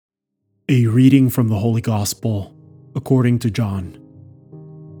A reading from the Holy Gospel according to John.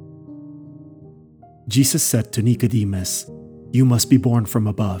 Jesus said to Nicodemus, "You must be born from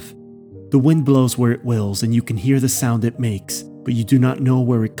above. The wind blows where it wills, and you can hear the sound it makes, but you do not know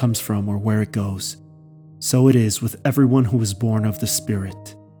where it comes from or where it goes. So it is with everyone who is born of the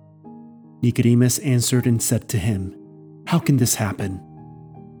Spirit." Nicodemus answered and said to him, "How can this happen?"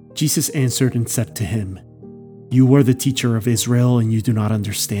 Jesus answered and said to him, "You are the teacher of Israel, and you do not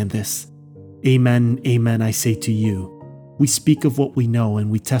understand this? Amen, amen, I say to you, we speak of what we know and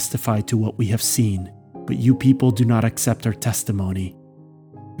we testify to what we have seen, but you people do not accept our testimony.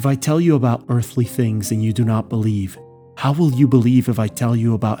 If I tell you about earthly things and you do not believe, how will you believe if I tell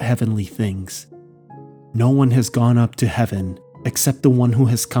you about heavenly things? No one has gone up to heaven except the one who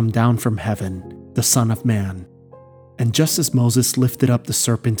has come down from heaven, the Son of Man. And just as Moses lifted up the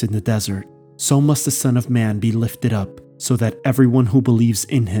serpent in the desert, so must the Son of Man be lifted up, so that everyone who believes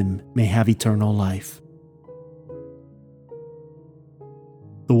in him may have eternal life."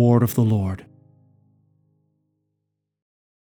 The word of the Lord.